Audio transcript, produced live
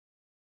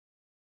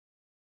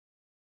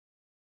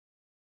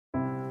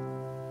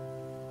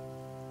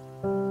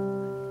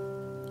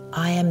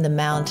I am the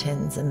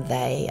mountains and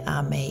they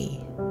are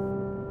me.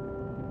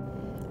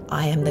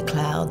 I am the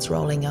clouds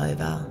rolling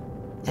over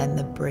and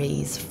the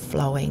breeze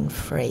flowing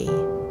free.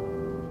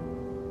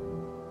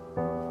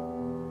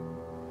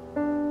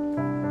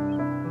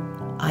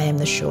 I am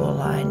the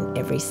shoreline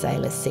every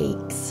sailor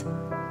seeks.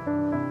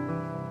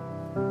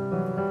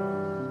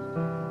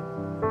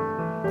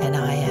 And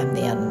I am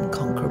the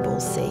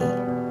unconquerable sea.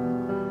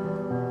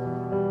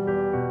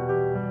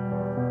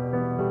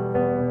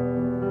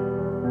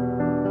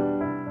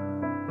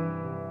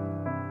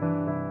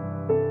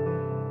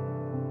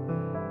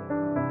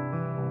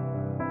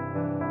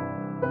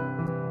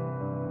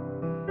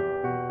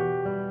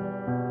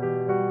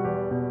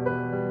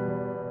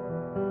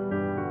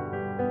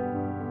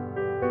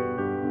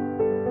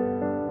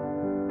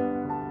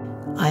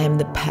 I am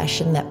the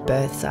passion that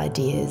births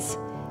ideas.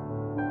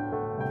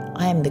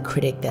 I am the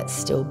critic that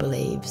still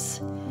believes.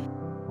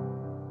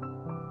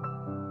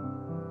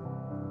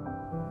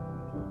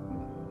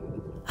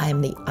 I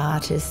am the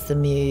artist, the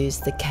muse,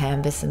 the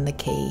canvas and the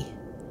key.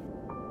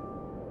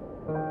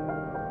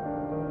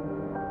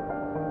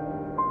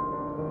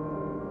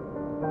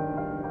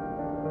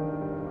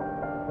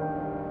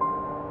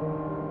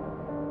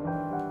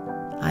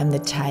 I am the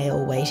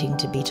tale waiting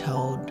to be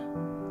told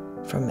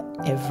from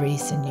every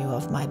sinew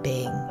of my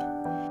being.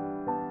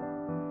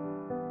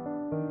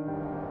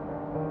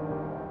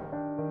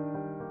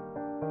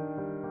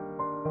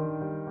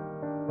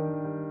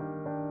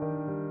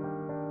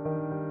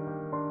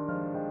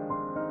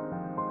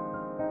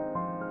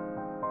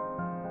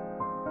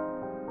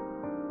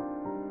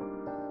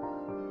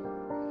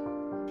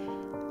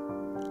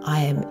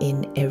 I am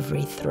in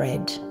every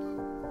thread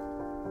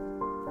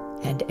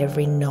and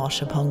every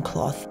knot upon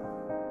cloth.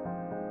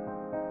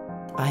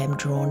 I am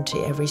drawn to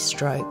every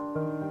stroke,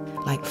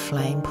 like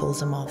flame pulls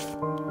them off.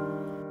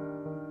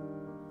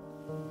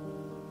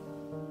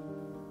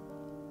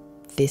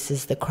 This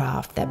is the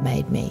craft that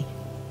made me.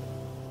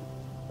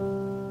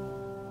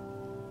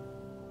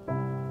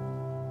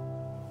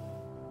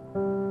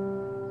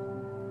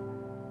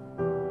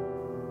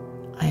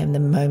 I am the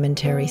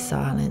momentary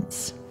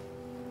silence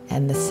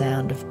and the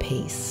sound of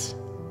peace.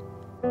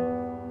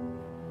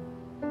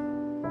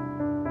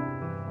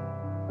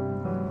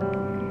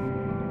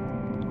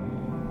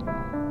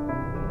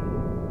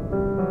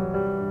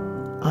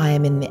 I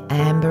am in the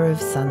amber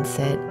of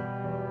sunset.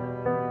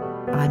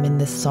 I'm in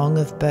the song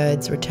of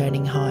birds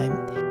returning home.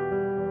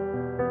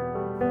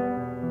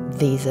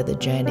 These are the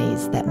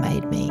journeys that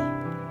made me.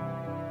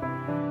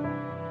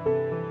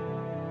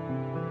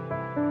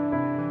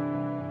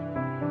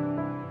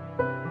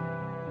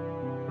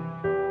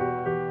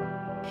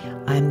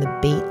 I am the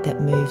beat that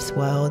moves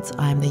worlds.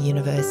 I am the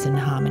universe in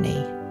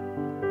harmony.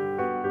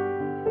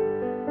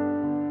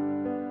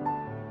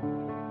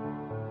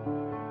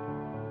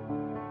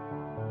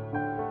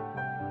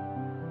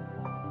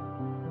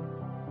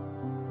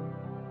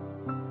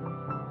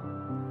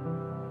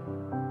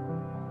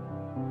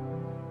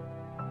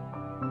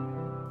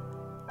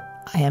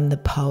 I am the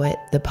poet,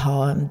 the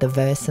poem, the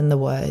verse and the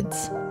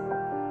words.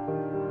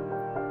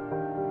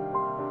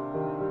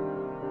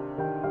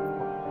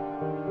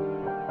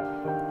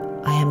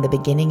 I am the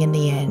beginning and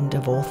the end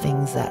of all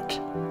things that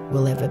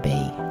will ever be.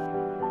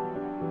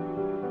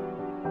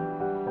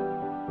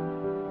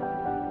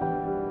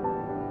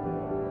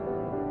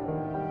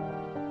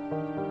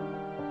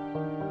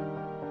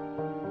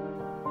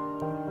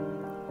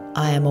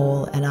 I am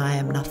all and I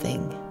am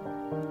nothing.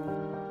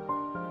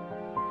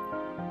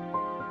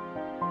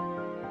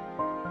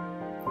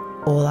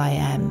 All I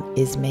am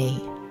is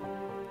me.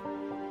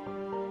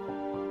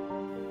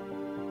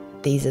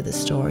 These are the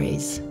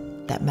stories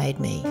that made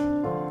me.